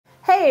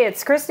Hey,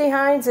 it's Kristi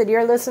Hines, and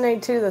you're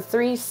listening to the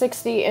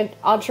 360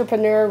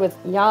 Entrepreneur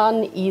with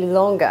Jan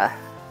Ilonga.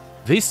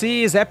 This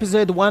is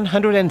episode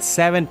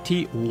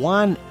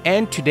 171,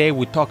 and today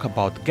we talk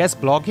about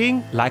guest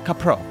blogging like a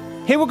pro.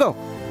 Here we go.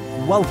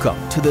 Welcome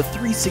to the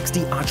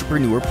 360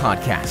 Entrepreneur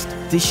Podcast,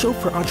 the show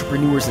for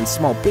entrepreneurs and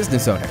small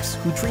business owners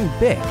who dream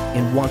big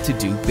and want to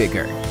do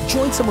bigger.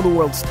 Join some of the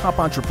world's top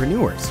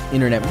entrepreneurs,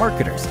 internet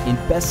marketers, and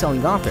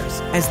best-selling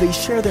authors as they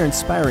share their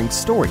inspiring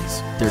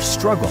stories, their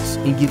struggles,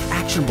 and give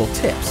actionable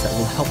tips that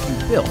will help you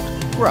build,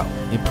 grow,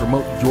 and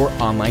promote your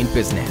online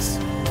business.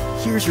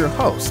 Here's your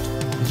host,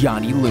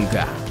 Yanni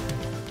Lunga.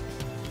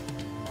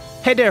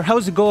 Hey there,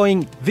 how's it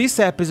going? This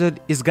episode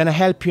is going to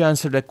help you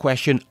answer the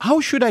question,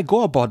 how should I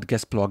go about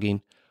guest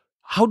blogging?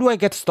 How do I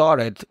get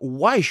started?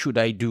 Why should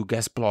I do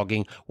guest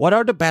blogging? What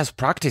are the best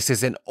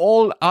practices and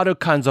all other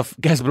kinds of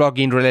guest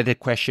blogging related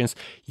questions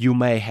you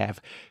may have?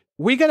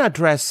 We're going to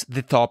address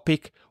the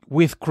topic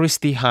with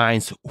Kristi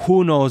Hines,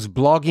 who knows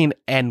blogging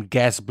and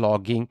guest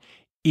blogging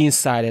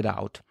inside and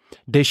out.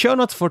 The show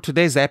notes for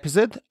today's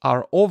episode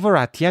are over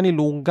at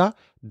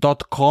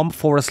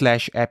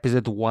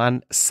yannilunga.com/episode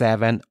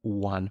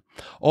 171.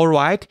 All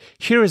right,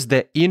 here is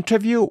the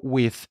interview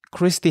with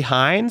Kristi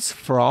Hines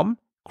from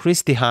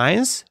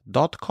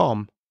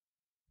kristihines.com.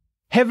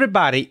 Hey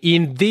everybody,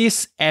 in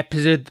this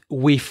episode,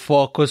 we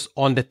focus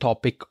on the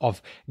topic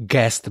of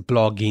guest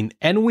blogging,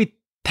 and we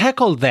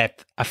tackled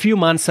that a few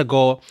months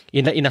ago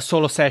in a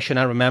solo session.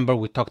 I remember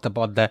we talked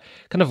about the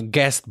kind of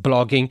guest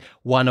blogging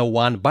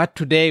 101, but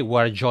today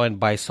we're joined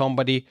by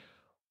somebody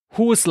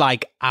who's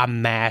like a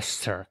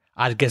master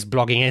at guest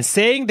blogging, and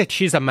saying that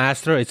she's a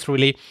master, it's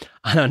really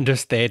an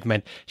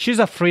understatement. She's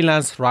a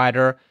freelance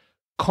writer,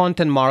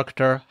 content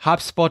marketer,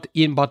 HubSpot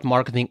inbound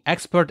marketing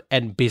expert,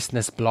 and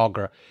business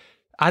blogger.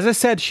 As I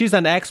said, she's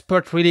an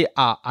expert really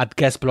at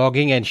guest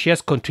blogging, and she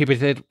has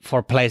contributed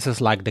for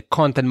places like the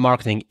Content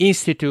Marketing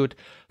Institute,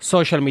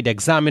 Social Media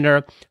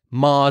Examiner,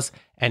 Moz,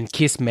 and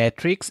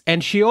Kissmetrics.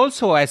 And she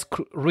also has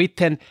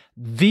written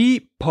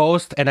the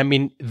post, and I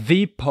mean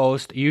the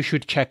post you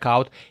should check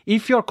out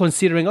if you're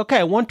considering, okay,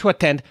 I want to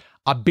attend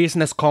a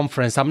business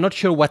conference. I'm not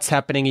sure what's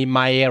happening in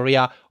my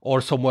area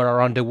or somewhere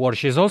around the world.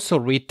 She's also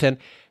written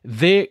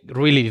the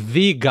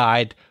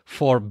guide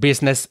for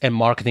business and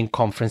marketing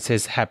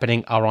conferences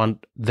happening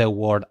around the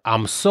world.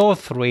 I'm so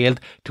thrilled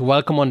to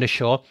welcome on the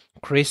show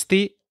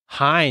Kristi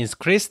Hines.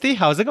 Kristi,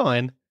 how's it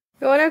going?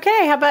 Going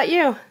okay. How about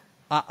you?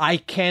 I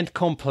can't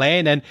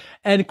complain. And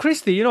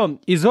Kristi, you know,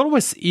 it's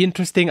always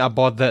interesting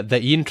about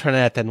the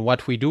internet and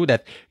what we do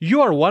that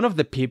you are one of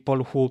the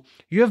people who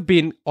you have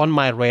been on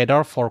my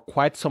radar for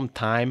quite some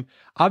time.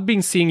 I've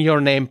been seeing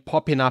your name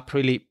popping up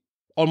really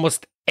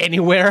almost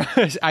anywhere.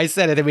 I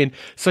said it. I mean,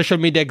 Social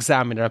Media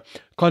Examiner,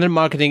 Content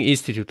Marketing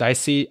Institute. I've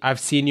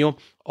seen you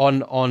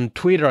on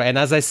Twitter. And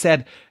as I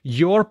said,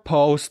 your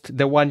post,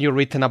 the one you've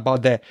written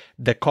about the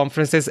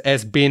conferences,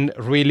 has been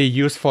really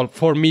useful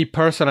for me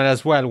personally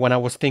as well. When I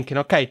was thinking,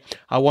 okay,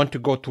 I want to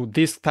go to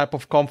this type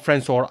of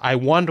conference, or I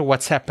wonder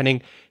what's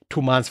happening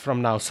 2 months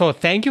from now. So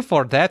thank you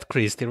for that,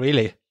 Kristi,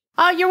 really.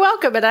 You're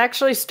welcome. It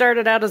actually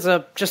started out as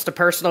just a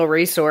personal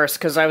resource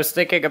because I was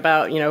thinking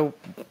about,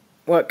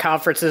 what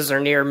conferences are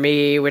near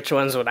me, which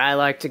ones would I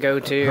like to go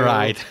to.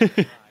 Right.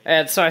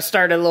 And so I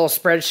started a little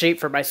spreadsheet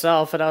for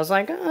myself, and I was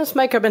like, this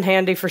might come in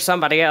handy for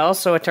somebody else.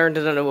 So I turned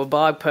it into a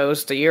blog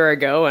post a year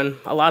ago, and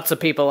lots of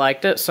people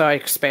liked it. So I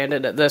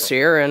expanded it this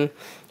year, and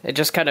it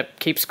just kind of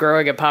keeps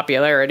growing in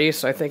popularity.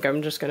 So I think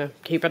I'm just going to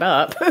keep it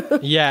up.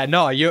 Yeah,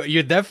 no,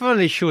 you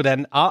definitely should.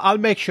 And I'll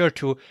make sure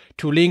to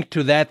link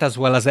to that as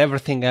well as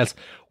everything else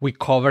we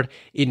covered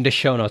in the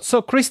show notes.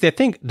 So, Kristi, I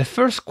think the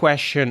first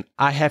question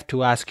I have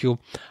to ask you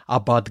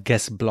about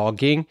guest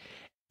blogging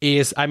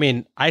is, I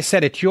mean, I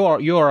said it,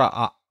 you're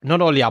not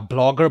only a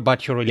blogger,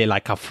 but you're really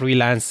like a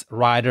freelance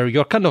writer.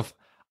 You're kind of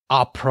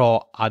a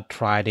pro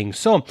at writing.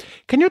 So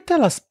can you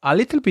tell us a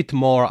little bit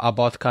more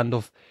about kind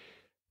of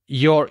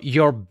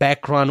your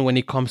background when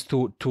it comes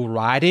to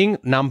writing,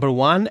 number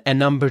one, and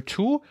number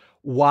two,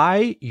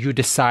 why you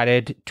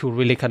decided to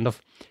really kind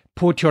of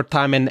put your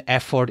time and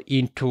effort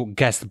into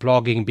guest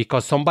blogging?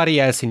 Because somebody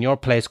else in your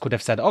place could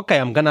have said, okay,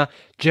 I'm gonna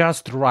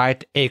just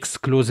write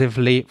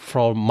exclusively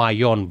for my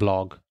own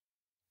blog.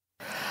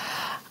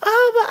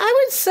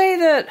 I would say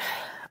that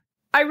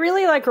I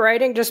really like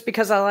writing just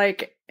because I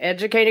like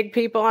educating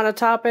people on a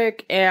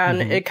topic.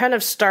 And it kind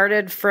of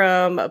started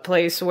from a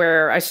place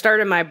where I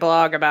started my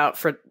blog about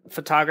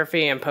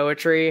photography and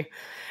poetry.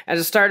 And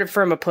it started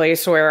from a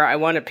place where I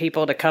wanted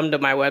people to come to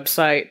my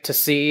website to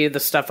see the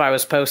stuff I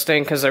was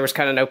posting, because there was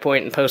kind of no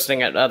point in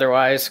posting it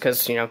otherwise,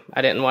 because,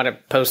 I didn't want to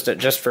post it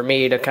just for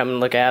me to come and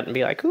look at and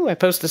be like, ooh, I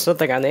posted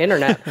something on the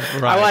internet.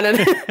 Right.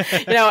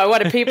 I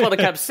wanted people to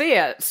come see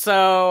it.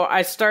 So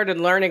I started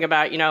learning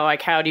about,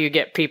 like, how do you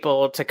get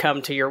people to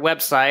come to your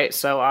website?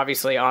 So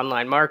obviously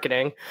online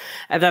marketing.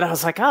 And then I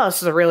was like, oh,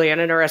 this is a really an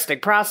interesting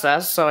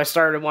process. So I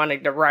started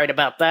wanting to write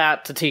about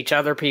that to teach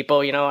other people,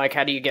 like,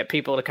 how do you get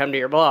people to come to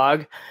your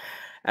blog?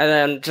 And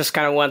then just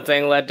kind of one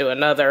thing led to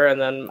another.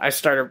 And then I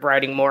started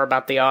writing more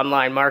about the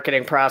online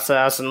marketing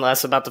process and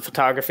less about the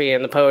photography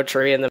and the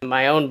poetry. And then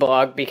my own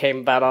blog became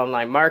about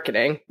online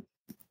marketing.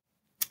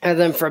 And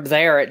then from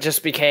there, it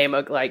just became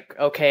like,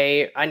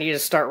 okay, I need to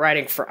start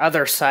writing for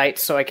other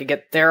sites so I could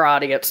get their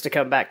audience to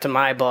come back to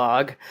my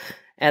blog.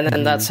 And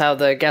then that's how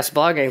the guest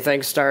blogging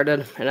thing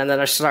started. And then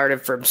I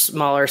started from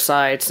smaller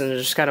sites and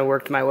just kind of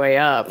worked my way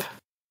up.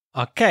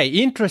 Okay,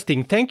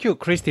 interesting. Thank you,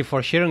 Kristi,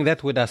 for sharing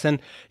that with us. And,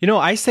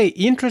 I say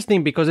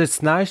interesting because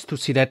it's nice to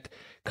see that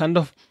kind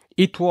of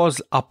it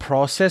was a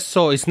process.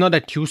 So it's not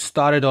that you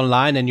started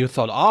online and you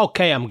thought, oh,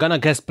 okay, I'm going to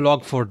guest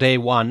blog for day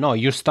one. No,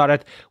 you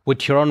started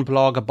with your own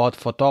blog about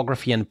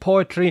photography and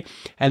poetry,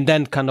 and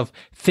then kind of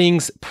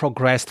things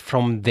progressed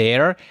from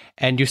there.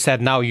 And you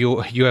said now you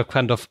have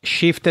kind of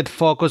shifted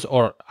focus,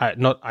 or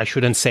I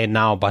shouldn't say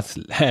now, but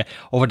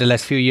over the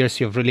last few years,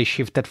 you've really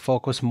shifted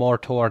focus more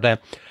toward the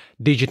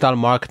digital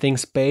marketing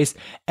space.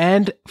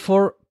 And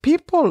for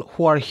people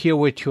who are here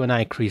with you and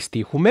I,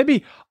 Kristi, who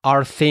maybe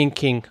are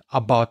thinking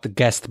about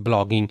guest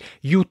blogging,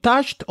 you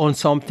touched on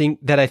something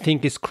that I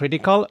think is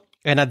critical.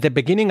 And at the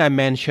beginning, I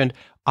mentioned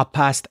a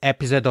past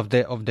episode of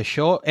the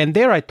show, and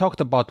there I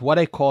talked about what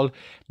I call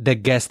the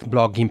guest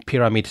blogging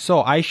pyramid.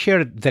 So I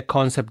shared the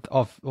concept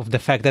of the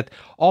fact that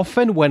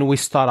often when we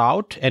start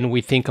out and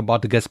we think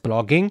about guest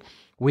blogging,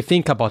 we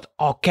think about,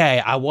 okay,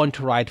 I want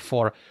to write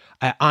for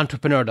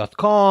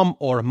entrepreneur.com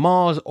or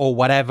Moz or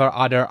whatever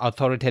other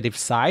authoritative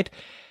site.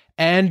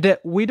 And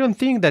we don't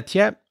think that,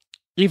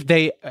 if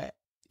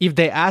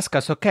they ask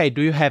us, okay,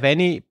 do you have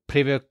any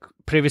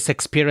previous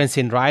experience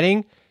in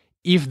writing?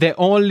 If the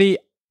only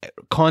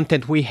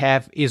content we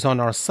have is on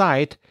our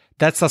site,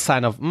 that's a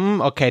sign of,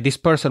 okay, this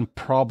person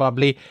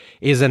probably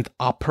isn't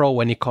a pro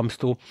when it comes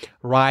to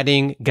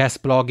writing,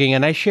 guest blogging.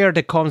 And I share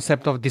the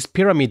concept of this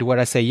pyramid where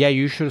I say,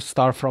 you should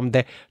start from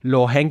the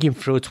low-hanging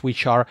fruits,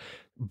 which are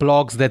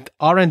blogs that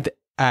aren't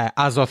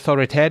as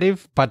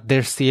authoritative, but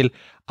they still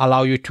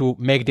allow you to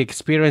make the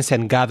experience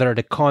and gather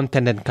the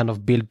content and kind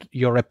of build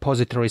your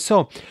repository.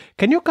 So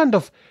can you kind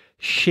of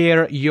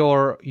share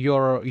your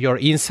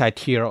insight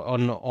here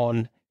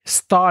on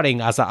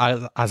starting as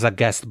a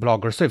guest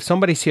blogger? So if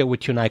somebody's here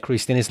with you now,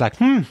 Kristi, and is like,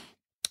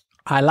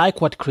 I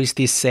like what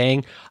Kristi is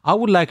saying, I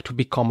would like to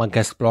become a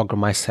guest blogger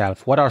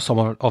myself. What are some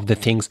of the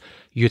things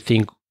you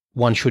think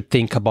one should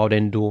think about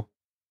and do?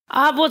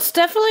 Well, it's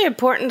definitely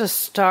important to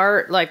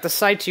start, like, the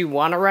sites you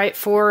want to write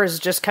for is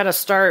just kind of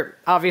start,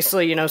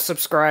 obviously,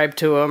 subscribe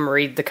to them,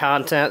 read the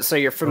content so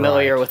you're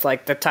familiar with,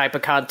 like, the type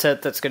of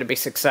content that's going to be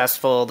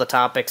successful, the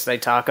topics they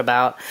talk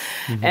about,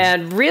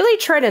 and really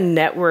try to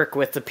network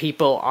with the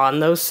people on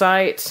those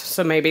sites.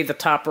 So maybe the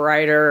top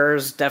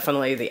writers,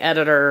 definitely the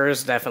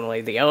editors,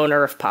 definitely the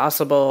owner if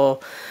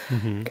possible,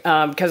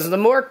 because the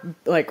more,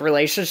 like,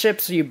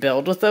 relationships you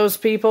build with those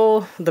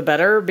people, the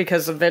better,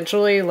 because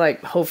eventually,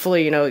 like,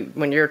 hopefully,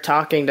 when you're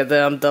talking to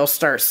them, they'll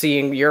start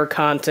seeing your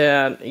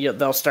content.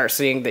 They'll start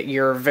seeing that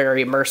you're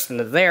very immersed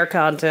into their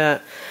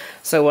content.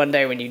 So one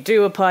day when you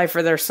do apply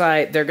for their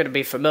site, they're going to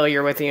be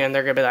familiar with you and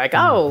they're going to be like,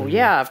 oh,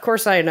 yeah, of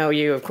course I know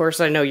you. Of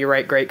course I know you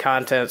write great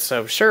content.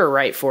 So sure,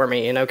 write for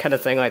me, kind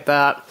of thing like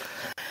that.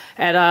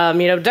 And,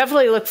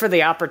 definitely look for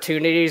the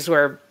opportunities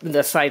where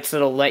the sites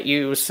that'll let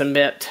you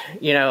submit,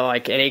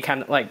 like any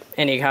content,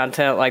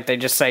 like they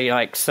just say,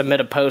 like, submit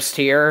a post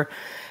here.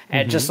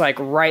 And just, like,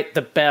 write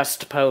the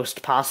best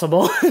post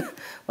possible.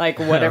 Like,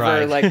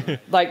 whatever,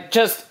 like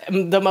just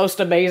the most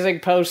amazing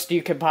post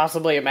you could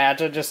possibly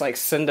imagine. Just, like,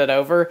 send it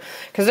over.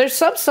 Because there's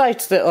some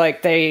sites that,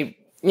 like, they,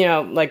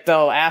 like,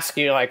 they'll ask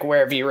you, like, where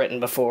have you written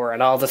before?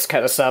 And all this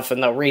kind of stuff.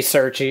 And they'll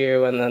research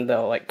you. And then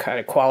they'll, like, kind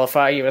of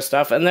qualify you and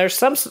stuff. And there's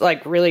some,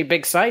 like, really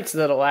big sites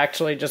that'll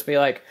actually just be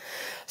like,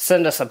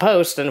 send us a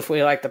post, and if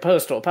we like the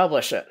post, we'll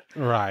publish it.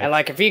 Right. And,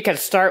 like, if you can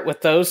start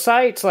with those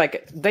sites,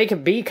 like, they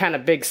could be kind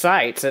of big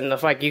sites, and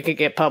if, like, you could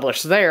get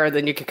published there,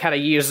 then you could kind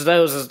of use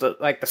those as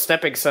the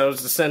stepping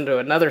stones to send to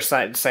another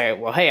site and say,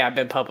 well, hey, I've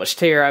been published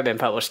here, I've been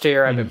published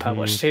here, I've been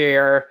published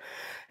here,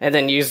 and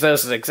then use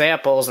those as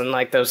examples, and,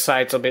 like, those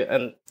sites will be,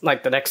 and,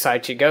 like, the next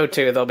site you go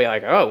to, they'll be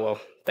like, oh,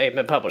 well, they've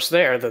been published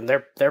there, then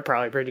they're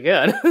probably pretty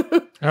good.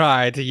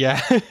 Right, yeah.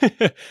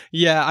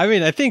 Yeah, I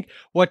mean, I think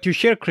what you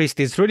share, Kristi,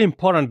 is really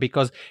important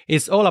because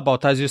it's all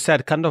about, as you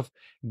said, kind of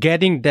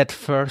getting that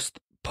first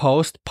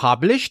post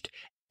published,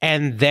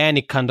 and then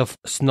it kind of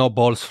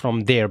snowballs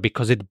from there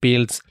because it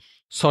builds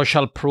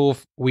social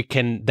proof. We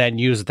can then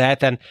use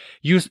that. And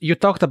you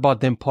talked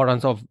about the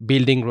importance of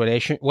building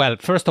well,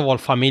 first of all,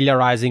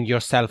 familiarizing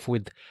yourself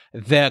with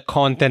the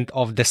content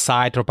of the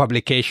site or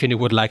publication you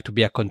would like to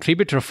be a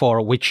contributor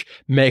for, which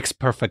makes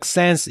perfect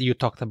sense. You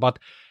talked about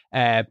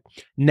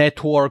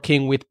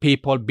networking with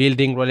people,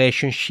 building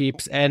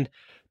relationships, and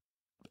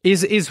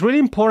is really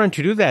important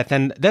to do that.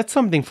 And that's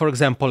something, for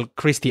example,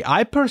 Kristi,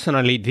 I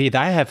personally did.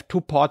 I have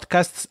 2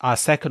 podcasts, a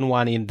second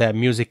one in the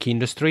music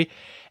industry.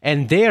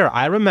 And there,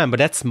 I remember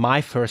that's my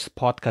first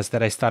podcast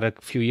that I started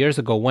a few years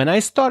ago. When I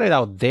started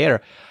out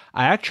there,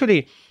 I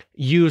actually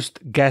used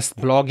guest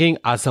blogging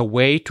as a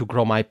way to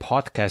grow my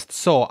podcast.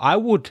 So I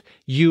would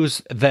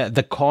use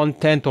the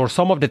content or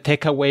some of the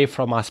takeaway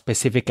from a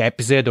specific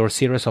episode or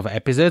series of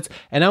episodes,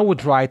 and I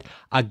would write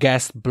a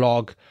guest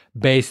blog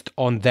based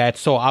on that.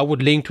 So I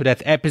would link to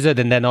that episode,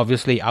 and then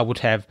obviously I would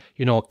have,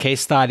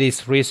 case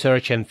studies,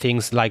 research, and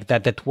things like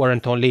that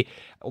weren't only,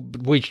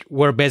 which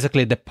were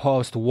basically the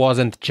post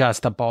wasn't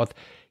just about,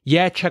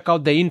 yeah, check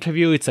out the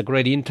interview, it's a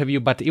great interview,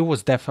 but it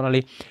was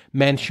definitely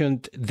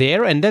mentioned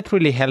there, and that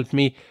really helped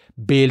me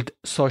build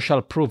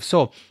social proof.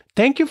 So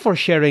thank you for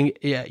sharing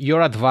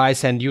your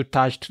advice, and you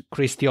touched,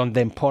 Kristi, on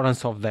the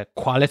importance of the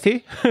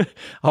quality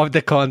of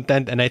the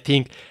content, and I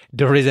think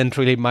there isn't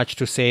really much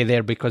to say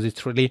there because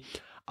it's really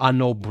a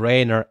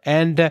no-brainer.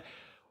 And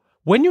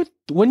when you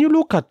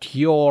look at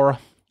your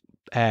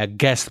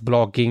guest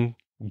blogging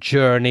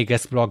journey,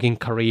 guest blogging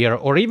career,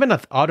 or even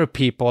at other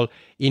people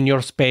in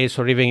your space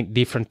or even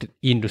different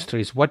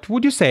industries, what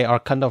would you say are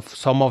kind of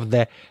some of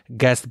the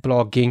guest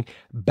blogging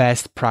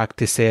best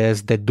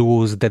practices, the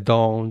do's, the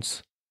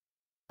don'ts?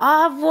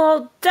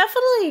 Well,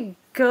 definitely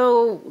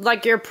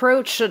your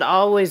approach should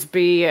always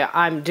be,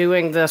 I'm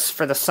doing this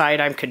for the site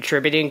I'm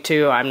contributing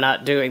to. I'm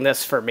not doing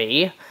this for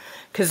me.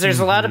 Because there's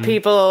a lot of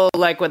people,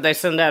 like when they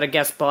send out a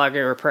guest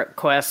blogging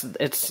request,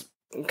 it's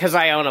because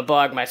I own a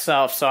blog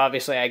myself, so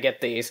obviously I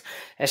get these.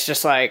 It's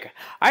just like,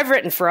 I've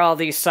written for all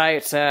these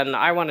sites, and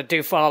I want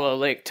to follow a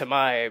link to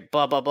my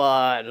blah, blah,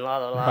 blah, and blah,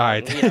 blah, blah.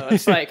 Right. And,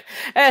 it's like,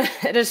 and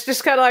it's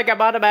just kind of like,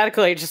 I'm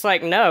automatically just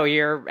like, no,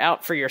 you're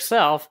out for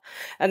yourself.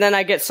 And then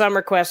I get some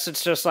requests,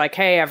 it's just like,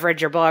 hey, I've read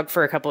your blog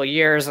for a couple of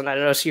years, and I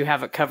notice you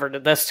haven't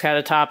covered this kind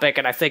of topic,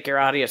 and I think your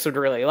audience would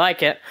really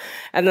like it.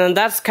 And then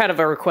that's kind of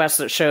a request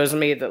that shows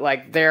me that,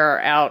 like,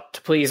 they're out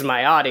to please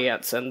my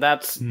audience, and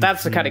that's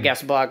the kind of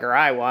guest blogger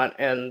I want.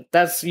 And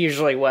that's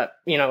usually what,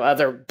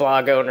 other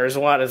blog owners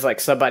want, is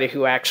like somebody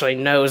who actually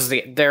knows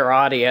their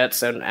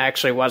audience and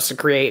actually wants to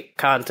create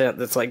content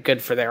that's like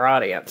good for their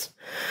audience.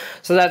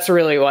 So that's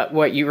really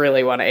what you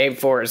really want to aim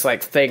for, is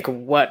like, think,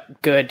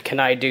 what good can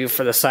I do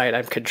for the site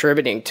I'm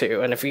contributing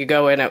to? And if you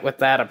go in it with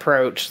that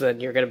approach, then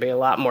you're going to be a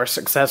lot more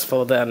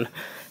successful than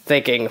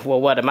thinking, well,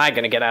 what am I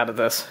going to get out of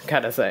this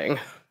kind of thing?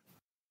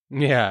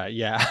 Yeah.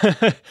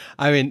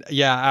 I mean,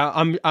 yeah,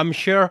 I'm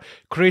sure,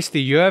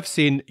 Kristi, you have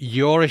seen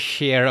your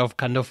share of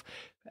kind of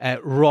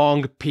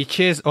wrong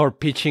pitches or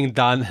pitching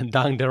done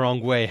the wrong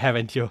way,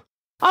 haven't you?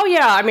 Oh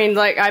yeah, I mean,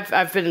 like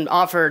I've been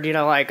offered,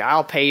 like,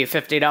 I'll pay you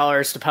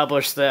 $50 to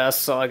publish this,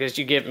 so long as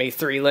you give me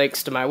 3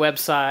 links to my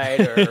website,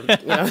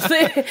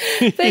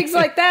 or things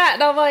like that.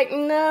 And I'm like,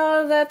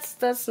 no,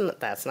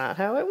 that's not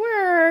how it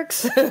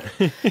works.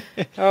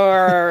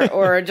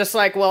 or just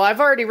like, well,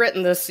 I've already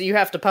written this, so you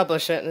have to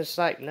publish it, and it's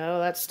like, no,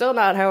 that's still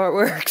not how it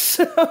works.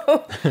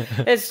 So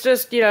it's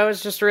just,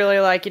 it's just really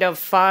like,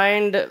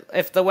 find,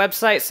 if the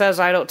website says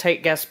I don't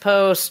take guest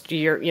posts,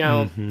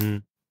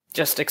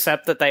 just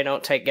accept that they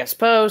don't take guest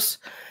posts.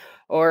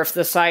 Or if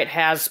the site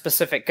has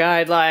specific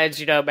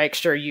guidelines, make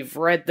sure you've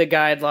read the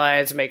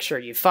guidelines, make sure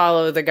you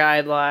follow the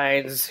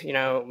guidelines,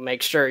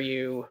 make sure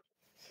you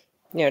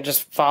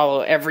just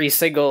follow every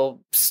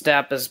single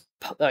step as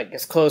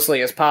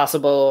closely as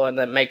possible, and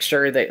then make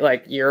sure that,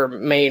 like, your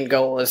main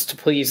goal is to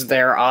please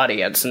their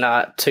audience,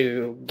 not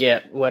to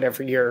get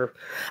whatever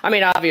I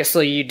mean,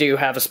 obviously you do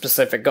have a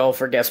specific goal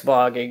for guest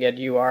blogging, and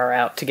you are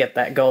out to get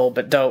that goal,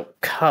 but don't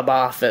come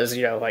off as,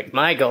 like,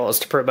 my goal is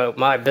to promote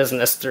my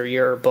business through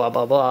your blah,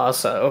 blah, blah.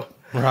 So,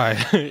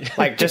 right.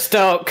 like, just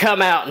don't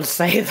come out and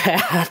say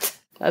that.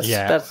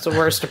 That's the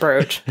worst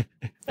approach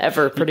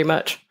ever, pretty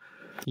much.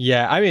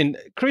 Yeah. I mean,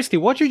 Kristi,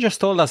 what you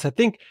just told us, I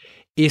think,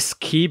 is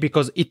key,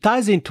 because it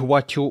ties into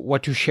what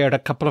you shared a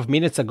couple of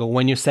minutes ago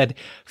when you said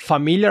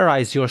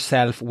familiarize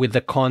yourself with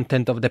the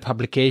content of the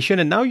publication,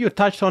 and now you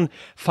touched on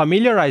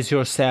familiarize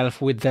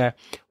yourself with the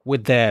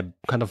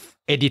kind of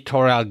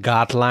editorial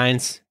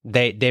guidelines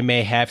they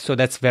may have. So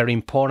that's very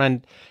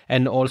important.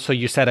 And also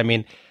you said, I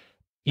mean,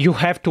 you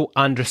have to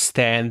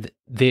understand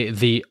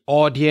the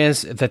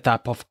audience, the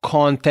type of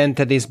content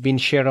that is being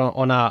shared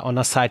on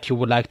a site you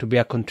would like to be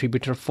a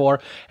contributor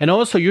for. And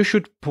also you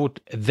should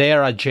put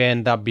their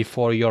agenda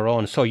before your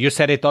own. So you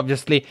said it,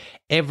 obviously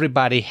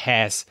everybody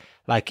has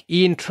like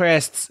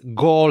interests,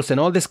 goals, and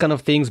all these kind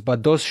of things,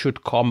 but those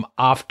should come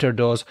after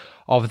those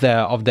of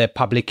the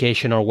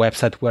publication or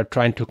website we're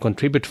trying to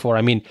contribute for.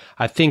 I mean,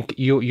 I think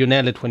you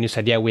nailed it when you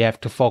said, yeah, we have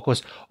to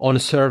focus on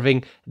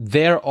serving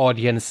their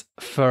audience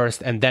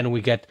first, and then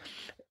we get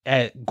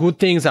good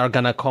things are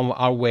gonna come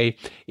our way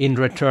in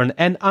return.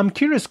 And I'm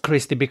curious,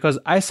 Kristi, because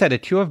I said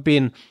that you have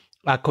been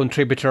a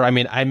contributor. I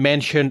mean, I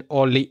mentioned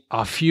only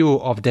a few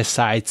of the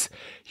sites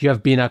you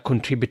have been a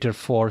contributor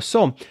for.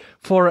 So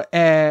for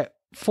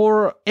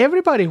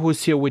everybody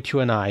who's here with you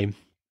and I,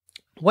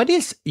 what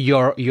is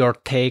your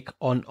take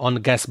on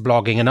guest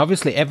blogging? And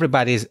obviously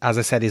everybody is, as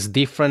I said, is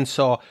different.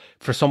 So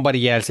for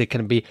somebody else, it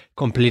can be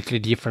completely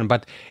different.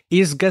 But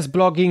is guest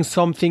blogging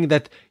something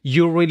that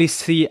you really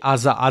see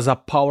as a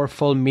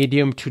powerful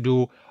medium to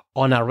do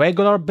on a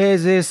regular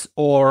basis?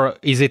 Or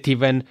is it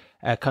even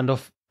kind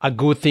of a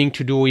good thing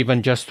to do,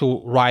 even just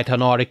to write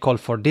an article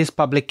for this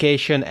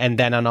publication and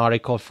then an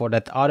article for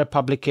that other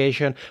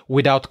publication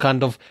without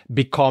kind of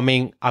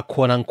becoming a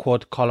quote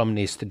unquote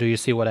columnist? Do you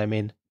see what I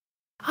mean?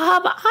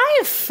 I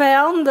have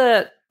found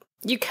that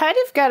you kind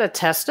of got to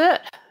test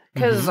it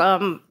because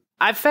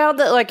I found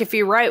that like if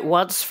you write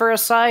once for a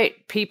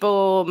site,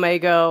 people may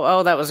go,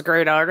 "Oh, that was a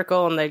great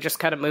article," and they just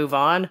kind of move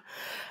on.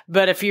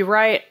 But if you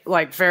write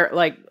like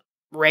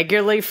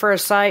regularly for a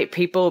site,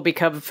 people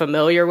become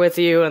familiar with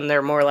you, and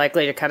they're more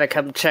likely to kind of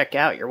come check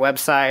out your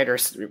website or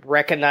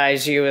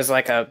recognize you as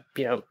like a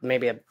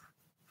maybe a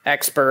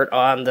expert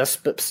on the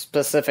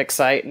specific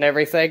site and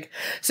everything.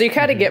 So you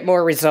kind of get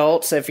more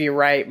results if you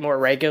write more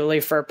regularly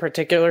for a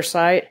particular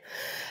site.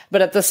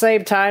 But at the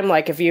same time,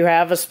 like if you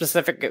have a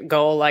specific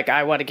goal, like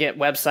I want to get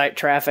website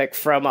traffic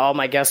from all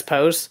my guest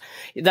posts,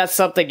 that's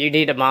something you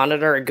need to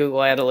monitor in Google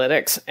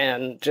Analytics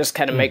and just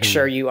kind of make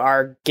sure you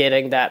are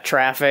getting that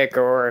traffic.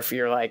 Or if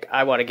you're like,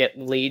 I want to get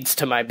leads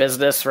to my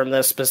business from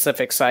this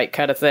specific site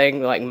kind of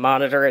thing, like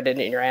monitor it in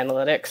your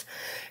analytics.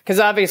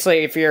 Because obviously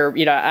if you're,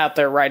 out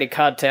there writing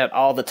content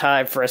all the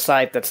time for a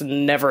site that's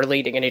never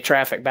leading any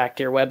traffic back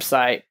to your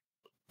website,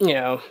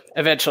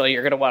 eventually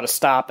you're going to want to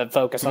stop and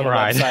focus on a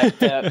website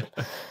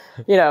that,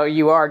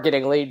 you are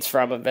getting leads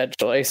from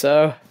eventually.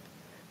 So,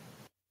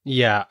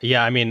 yeah.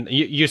 I mean,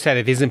 you said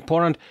it is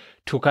important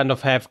to kind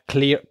of have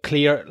clear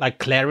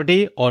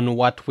clarity on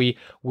what we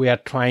are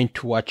trying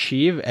to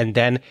achieve, and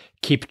then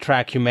keep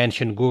track. You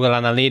mentioned Google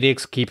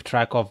Analytics, keep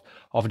track of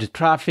the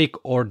traffic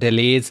or the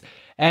leads.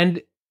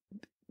 And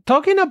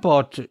talking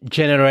about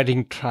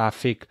generating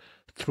traffic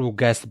through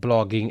guest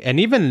blogging and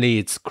even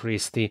leads,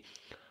 Kristi,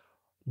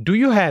 do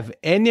you have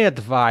any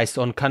advice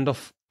on kind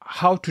of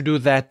how to do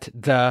that,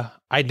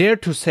 I dare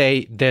to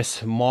say, the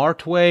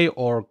smart way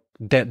or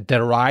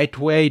the right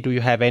way? Do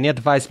you have any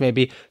advice,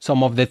 maybe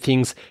some of the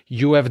things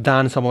you have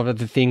done, some of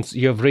the things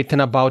you have written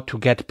about to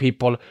get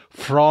people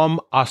from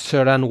a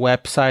certain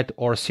website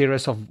or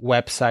series of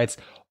websites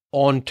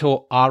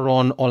onto our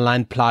own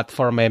online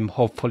platform and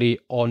hopefully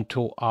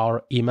onto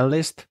our email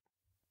list?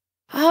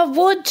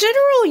 Well, in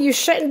general, you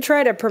shouldn't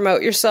try to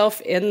promote yourself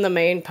in the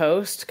main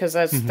post because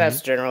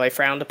that's generally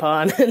frowned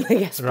upon in the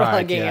guest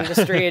blogging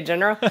industry in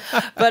general.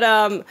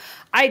 But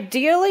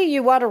ideally,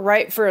 you want to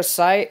write for a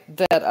site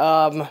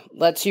that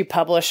lets you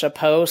publish a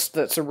post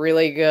that's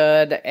really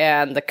good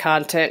and the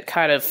content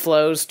kind of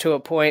flows to a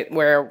point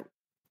where,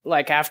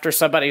 like, after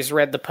somebody's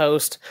read the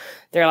post,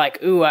 they're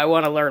like, ooh, I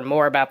want to learn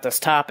more about this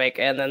topic.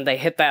 And then they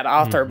hit that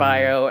author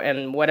bio,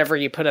 and whatever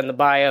you put in the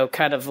bio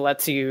kind of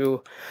lets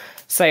you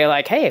say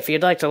like, hey, if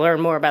you'd like to learn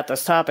more about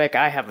this topic,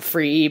 I have a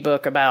free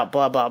ebook about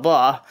blah, blah,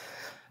 blah.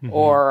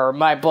 Or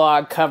my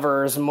blog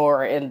covers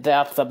more in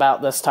depth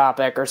about this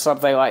topic or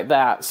something like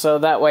that. So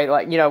that way,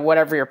 like,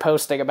 whatever you're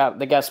posting about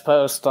the guest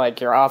post,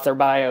 like your author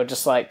bio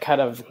just like kind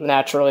of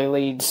naturally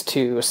leads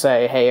to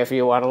say, hey, if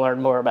you want to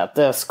learn more about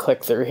this,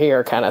 click through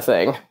here kind of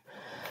thing.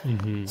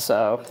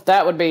 So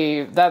that would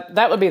be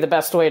the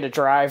best way to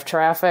drive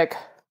traffic.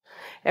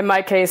 In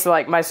my case,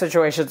 like, my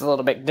situation's a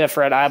little bit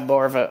different. I'm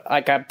more of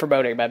I'm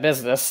promoting my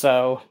business,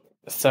 so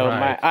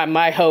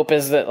my hope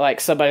is that, like,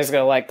 somebody's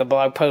going to like the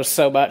blog post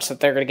so much that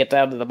they're going to get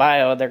down to the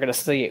bio and they're going to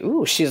see,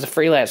 ooh, she's a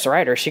freelance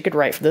writer. She could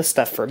write this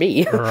stuff for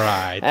me.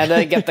 Right. And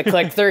then get the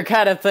click-through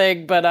kind of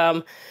thing. But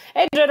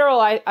in general,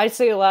 I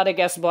see a lot of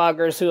guest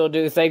bloggers who will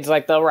do things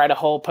like they'll write a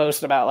whole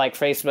post about, like,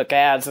 Facebook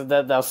ads, and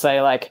then they'll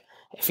say, like,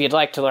 if you'd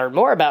like to learn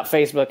more about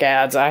Facebook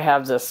ads, I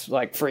have this,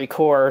 like, free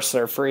course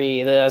or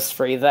free this,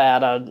 free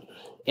that on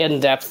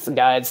in-depth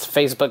guides,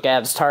 Facebook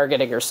ads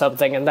targeting or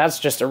something, and that's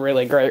just a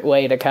really great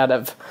way to kind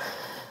of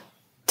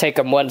take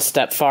them one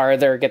step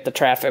farther, get the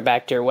traffic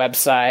back to your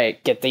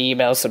website, get the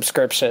email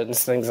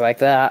subscriptions, things like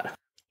that.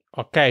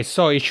 Okay,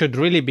 so it should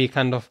really be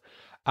kind of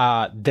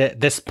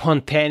the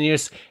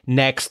spontaneous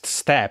next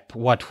step,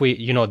 what we,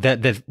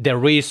 the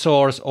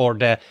resource or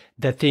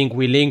the thing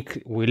we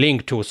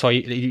link to. So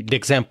the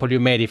example you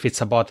made, if it's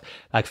about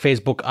like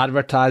Facebook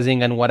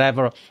advertising and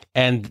whatever,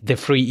 and the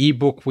free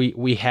ebook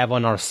we have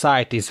on our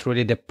site is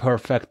really the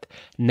perfect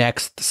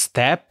next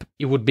step.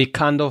 It would be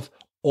kind of,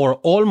 or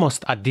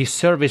almost a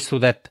disservice to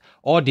that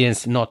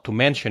audience not to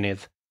mention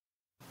it.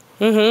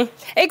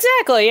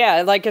 Exactly,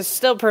 yeah. Like, it's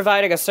still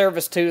providing a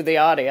service to the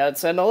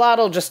audience, and a lot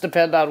will just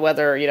depend on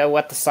whether,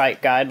 what the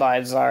site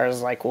guidelines are,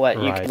 is like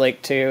what you can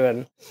link to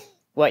and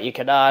what you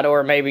cannot,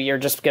 or maybe you're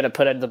just going to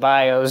put in the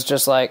bios,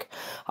 just like,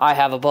 I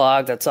have a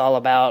blog that's all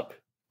about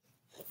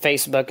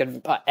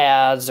Facebook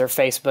ads or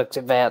Facebook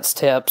advanced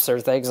tips or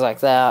things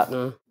like that,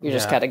 and you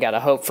just kind of got to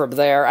hope from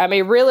there. I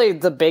mean, really,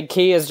 the big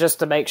key is just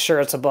to make sure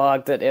it's a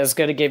blog that is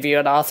going to give you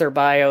an author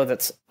bio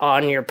that's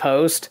on your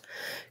post,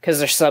 because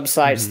there's some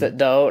sites that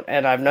don't,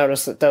 and I've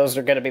noticed that those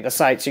are going to be the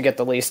sites you get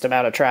the least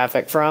amount of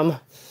traffic from.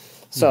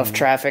 So if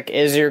traffic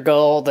is your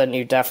goal, then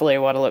you definitely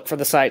want to look for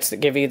the sites that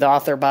give you the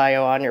author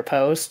bio on your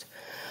post.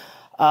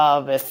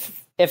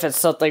 If it's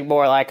something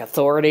more like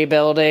authority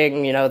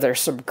building, there's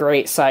some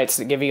great sites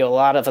that give you a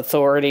lot of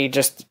authority,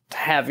 just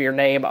have your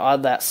name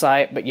on that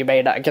site, but you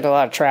may not get a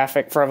lot of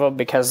traffic from them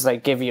because they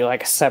give you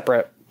like a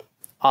separate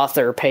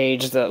author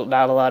page that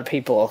not a lot of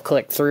people will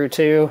click through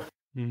to.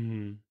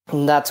 Mm-hmm.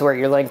 And that's where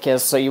your link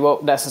is, so you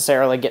won't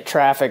necessarily get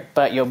traffic,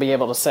 but you'll be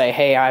able to say,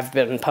 hey, I've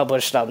been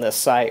published on this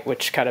site,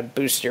 which kind of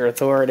boosts your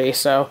authority.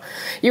 So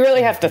you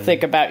really have to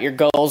think about your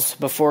goals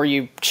before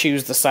you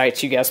choose the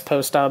sites you guest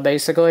post on,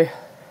 basically.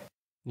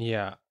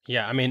 Yeah.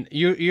 I mean,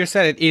 you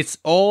said it. It's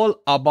all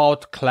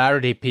about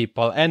clarity,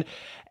 people. And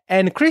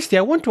Kristi,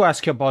 I want to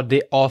ask you about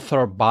the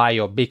author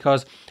bio,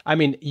 because, I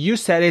mean, you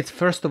said it,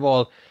 first of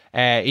all,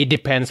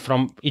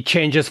 it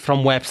changes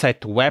from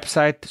website to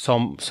website.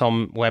 Some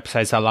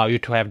websites allow you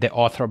to have the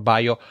author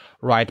bio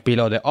right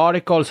below the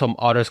article. Some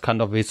others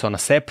kind of it's on a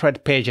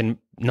separate page, and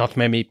not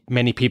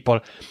many people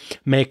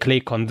may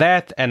click on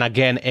that. And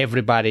again,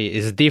 everybody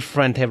is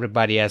different.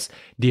 Everybody has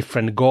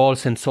different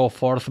goals and so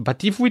forth.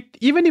 But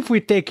even if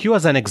we take you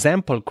as an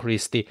example,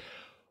 Kristi,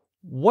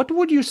 what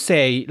would you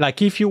say,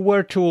 like if you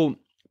were to,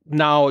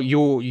 now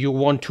you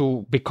want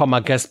to become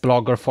a guest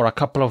blogger for a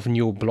couple of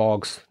new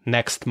blogs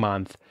next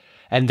month,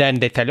 and then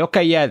they tell you,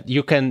 okay, yeah,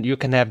 you can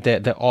have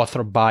the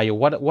author bio.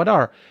 What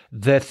are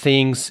the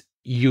things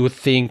you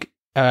think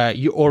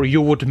you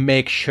would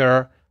make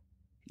sure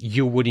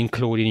you would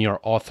include in your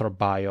author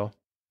bio?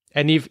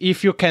 And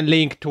if you can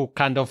link to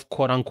kind of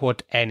quote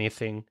unquote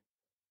anything.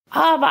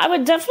 I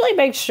would definitely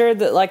make sure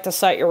that like the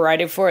site you're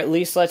writing for at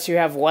least lets you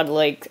have one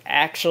link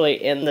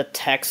actually in the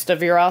text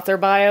of your author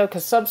bio,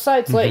 because some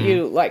sites let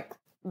you like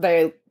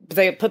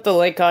they put the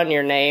link on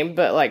your name,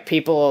 but like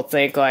people will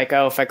think like,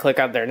 oh, if I click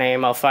on their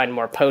name, I'll find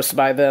more posts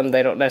by them.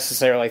 They don't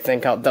necessarily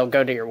think they'll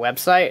go to your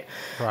website.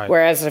 Right.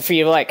 Whereas if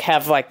you like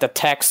have like the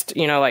text,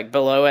 you know, like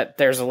below it,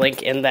 there's a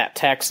link in that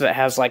text that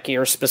has like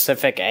your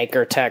specific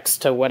anchor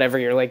text to whatever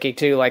you're linking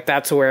to. Like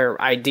that's where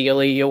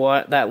ideally you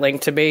want that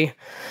link to be.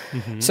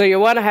 So you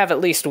want to have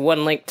at least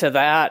one link to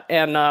that.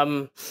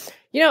 And,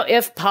 you know,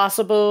 if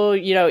possible,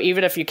 you know,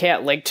 even if you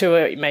can't link to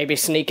it, maybe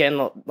sneak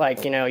in,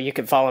 like, you know, you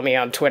can follow me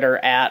on Twitter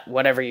at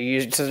whatever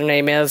your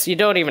username is. You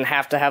don't even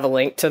have to have a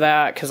link to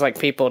that, because, like,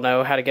 people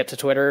know how to get to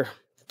Twitter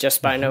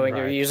just by knowing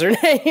your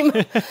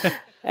username.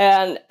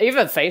 And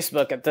even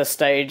Facebook at this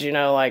stage, you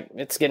know, like,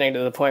 it's getting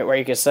to the point where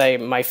you can say,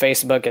 my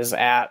Facebook is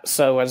at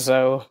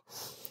so-and-so,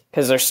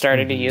 because they're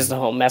starting to use the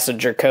whole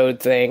messenger code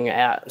thing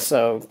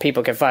so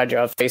people can find you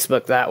on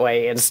Facebook that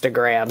way,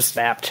 Instagram,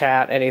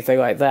 Snapchat, anything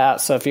like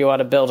that. So if you want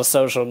to build a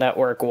social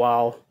network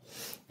while,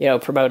 you know,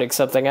 promoting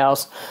something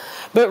else.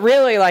 But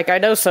really, like, I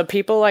know some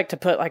people like to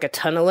put like a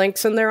ton of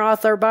links in their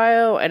author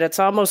bio, and it's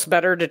almost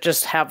better to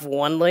just have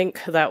one link.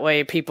 That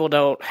way people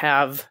don't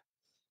have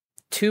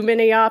too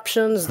many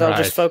options. They'll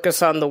just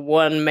focus on the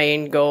one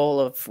main goal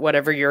of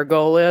whatever your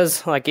goal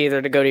is, like either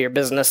to go to your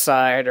business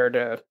site or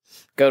to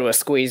go to a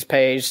squeeze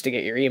page to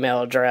get your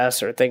email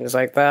address or things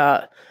like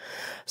that.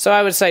 So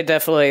I would say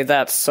definitely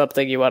that's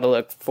something you want to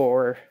look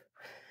for,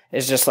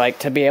 is just like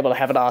to be able to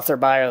have an author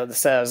bio that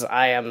says,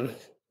 I am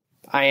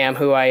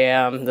who I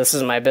am, this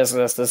is my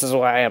business, this is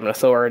why I am an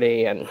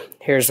authority, and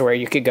here's where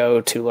you could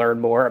go to learn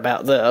more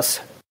about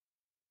this.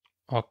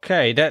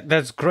 Okay,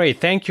 that's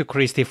great. Thank you,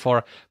 Kristi,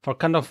 for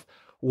kind of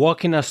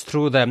walking us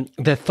through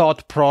the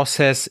thought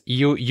process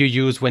you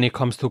use when it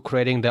comes to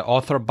creating the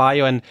author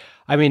bio. And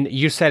I mean,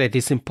 you said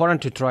it's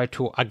important to try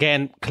to,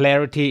 again,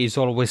 clarity is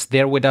always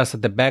there with us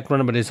at the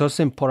background, but it's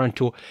also important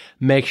to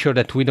make sure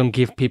that we don't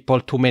give people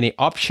too many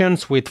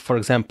options with, for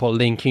example,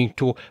 linking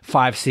to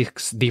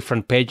 5-6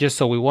 different pages.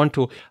 So we want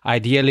to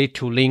ideally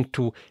to link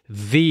to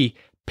the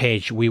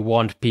page we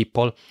want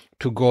people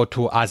to go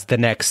to as the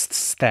next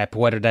step,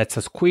 whether that's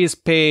a squeeze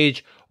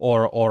page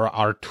or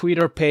our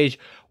Twitter page,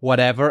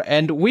 whatever.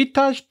 And we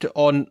touched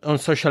on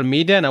social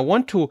media, and I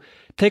want to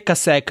take a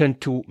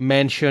second to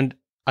mention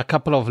a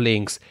couple of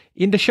links.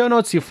 In the show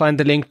notes, you find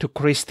the link to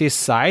Kristi's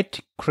site,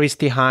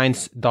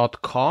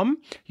 kristihines.com.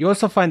 You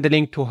also find the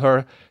link to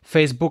her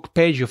Facebook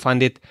page. You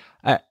find it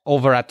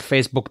over at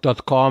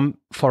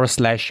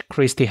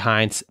facebook.com/Kristi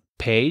Hines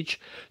page.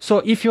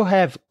 So if you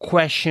have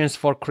questions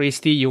for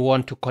Kristi, you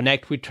want to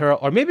connect with her,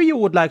 or maybe you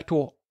would like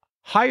to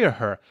hire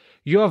her,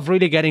 you are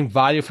really getting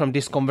value from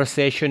this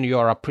conversation, you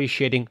are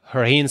appreciating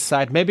her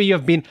insight, maybe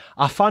you've been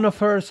a fan of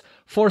hers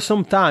for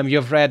some time,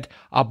 you've read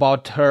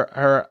about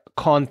her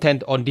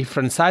content on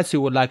different sites,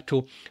 you would like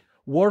to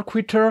work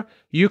with her,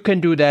 you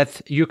can do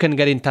that. You can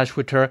get in touch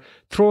with her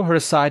through her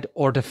site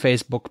or the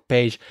Facebook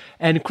page.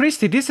 And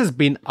Kristi, this has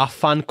been a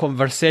fun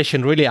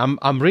conversation. Really,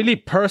 I'm really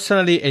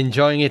personally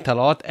enjoying it a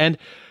lot. And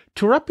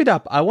to wrap it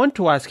up, I want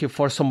to ask you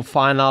for some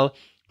final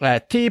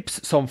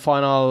tips, some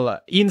final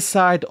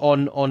insight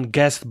on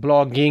guest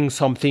blogging,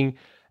 something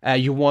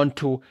you want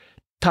to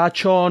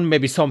touch on,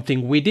 maybe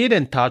something we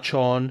didn't touch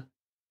on.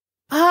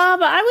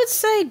 I would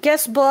say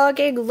guest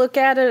blogging, look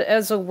at it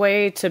as a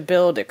way to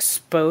build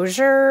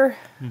exposure.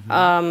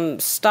 Mm-hmm.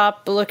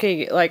 Stop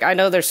looking, like, I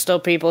know there's still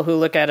people who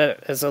look at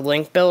it as a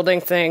link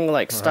building thing,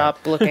 like,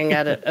 stop looking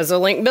at it as a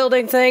link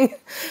building thing,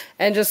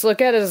 and just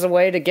look at it as a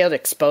way to get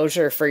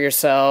exposure for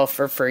yourself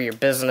or for your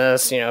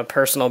business, you know,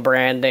 personal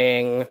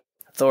branding,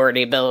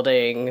 authority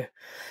building,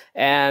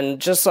 and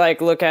just, like,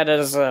 look at it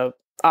as a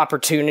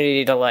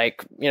opportunity to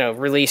like,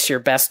 release your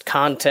best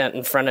content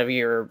in front of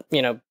your,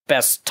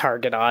 best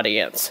target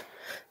audience.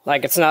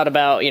 Like, it's not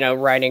about,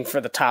 writing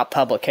for the top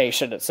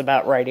publication. It's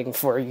about writing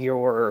for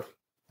your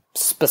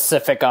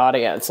specific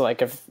audience.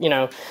 Like,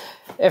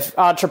 if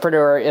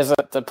Entrepreneur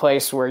isn't the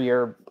place where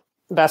your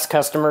best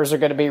customers are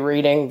going to be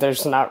reading,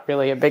 there's not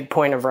really a big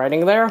point of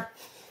writing there.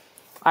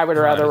 I would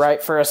rather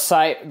write for a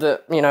site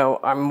that,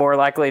 I'm more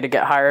likely to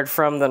get hired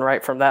from than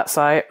write from that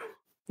site,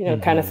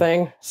 kind of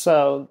thing.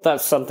 So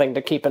that's something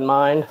to keep in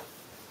mind.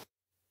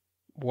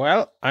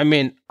 Well, I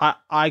mean,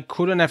 I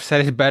couldn't have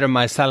said it better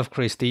myself,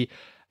 Kristi.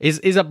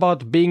 Is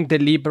about being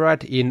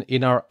deliberate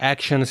in our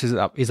actions,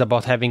 is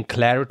about having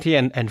clarity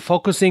and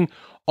focusing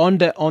on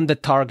the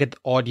target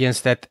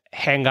audience that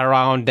hang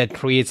around,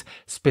 that reads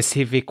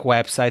specific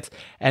websites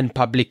and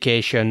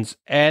publications.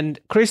 And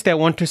Kristi, I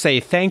want to say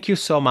thank you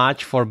so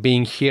much for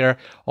being here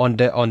on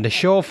the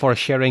show, for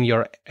sharing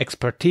your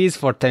expertise,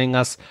 for telling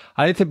us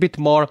a little bit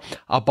more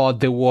about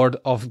the world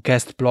of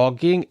guest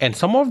blogging and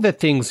some of the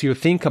things you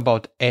think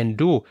about and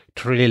do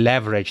to really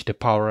leverage the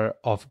power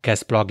of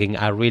guest blogging.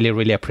 I really,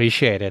 really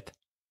appreciate it.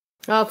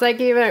 Well, thank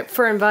you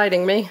for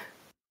inviting me.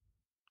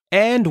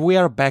 And we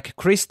are back.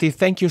 Kristi,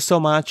 thank you so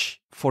much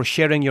for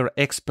sharing your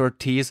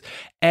expertise.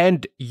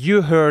 And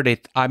you heard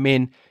it. I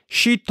mean,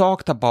 she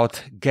talked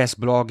about guest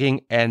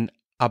blogging and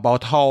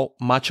about how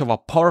much of a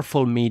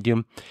powerful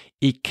medium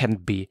it can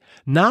be.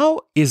 Now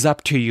is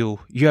up to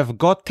you. You have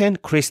gotten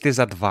Kristi's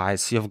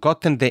advice. You've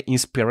gotten the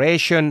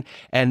inspiration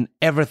and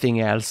everything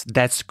else.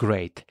 That's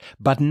great.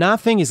 But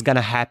nothing is going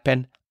to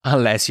happen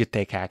unless you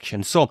take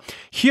action. So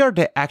here are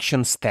the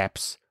action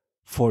steps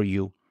for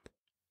you.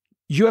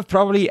 You have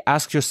probably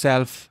asked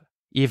yourself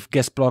if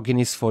guest blogging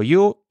is for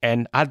you,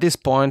 and at this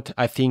point,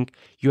 I think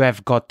you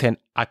have gotten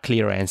a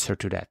clear answer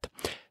to that.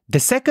 The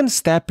second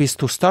step is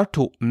to start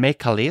to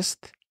make a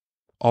list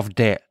of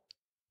the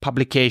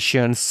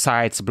publications,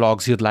 sites,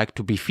 blogs you'd like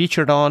to be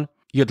featured on,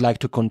 you'd like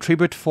to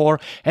contribute for,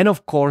 and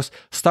of course,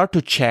 start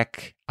to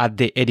check at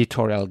the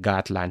editorial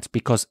guidelines,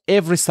 because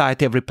every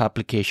site, every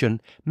publication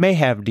may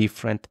have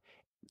different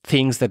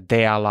things that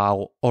they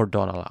allow or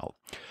don't allow.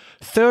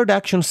 Third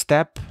action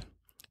step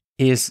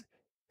is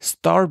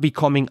start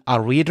becoming a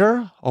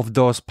reader of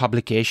those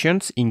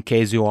publications in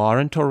case you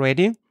aren't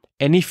already.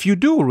 And if you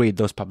do read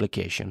those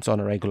publications on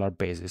a regular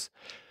basis,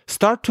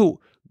 start to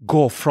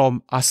go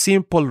from a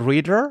simple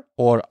reader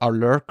or a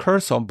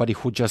lurker, somebody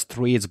who just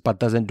reads but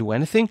doesn't do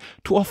anything,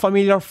 to a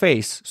familiar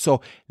face.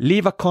 So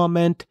leave a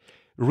comment,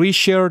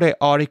 reshare the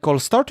article,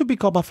 start to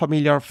become a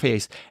familiar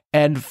face.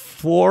 And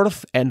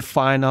fourth and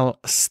final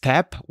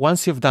step,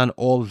 once you've done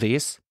all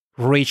this,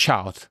 reach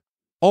out.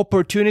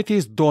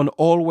 Opportunities don't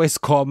always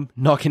come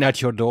knocking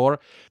at your door,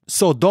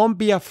 so don't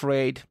be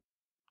afraid.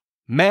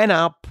 Man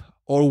up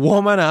or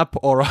woman up,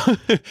 or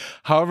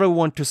however you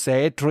want to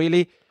say it.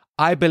 Really,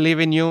 I believe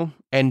in you,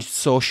 and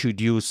so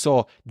should you.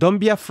 So don't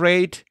be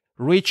afraid.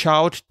 Reach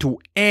out to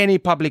any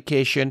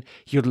publication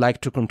you'd like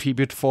to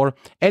contribute for.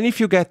 And if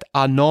you get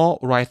a no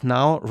right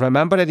now,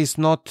 remember that it's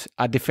not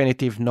a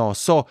definitive no.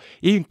 So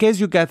in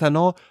case you get a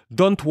no,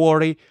 don't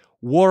worry.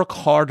 Work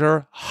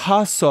harder,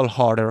 hustle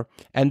harder,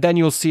 and then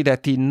you'll see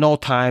that in no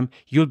time,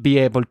 you'll be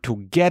able to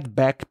get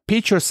back,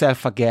 pitch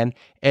yourself again,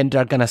 and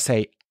they're going to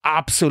say,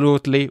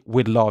 absolutely,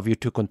 we'd love you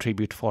to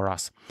contribute for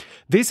us.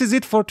 This is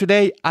it for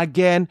today.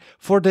 Again,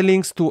 for the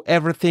links to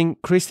everything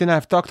Kristi and I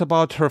have talked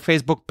about, her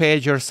Facebook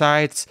page, her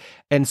sites,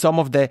 and some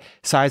of the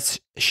sites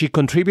she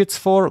contributes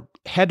for,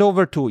 head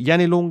over to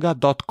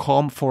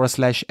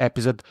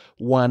yanilunga.com/episode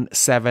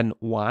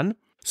 171.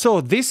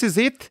 So this is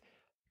it.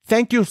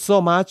 Thank you so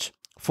much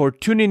for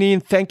tuning in.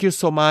 Thank you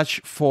so much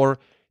for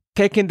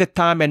taking the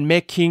time and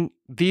making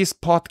this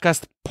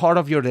podcast part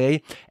of your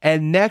day.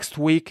 And next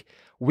week,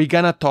 we're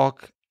going to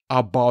talk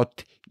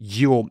about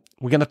you.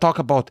 We're going to talk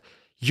about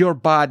your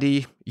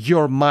body,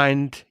 your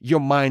mind,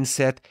 your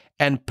mindset,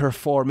 and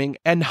performing,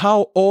 and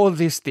how all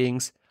these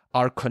things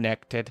are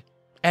connected.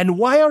 And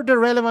why are they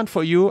relevant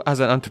for you as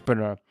an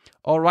entrepreneur?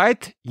 All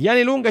right,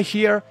 Jani Lunga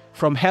here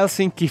from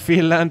Helsinki,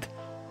 Finland.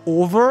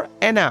 Over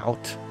and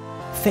out.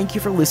 Thank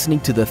you for listening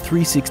to the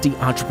 360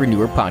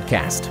 Entrepreneur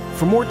Podcast.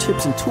 For more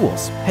tips and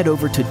tools, head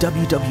over to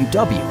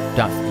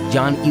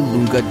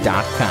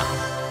www.janilunga.com.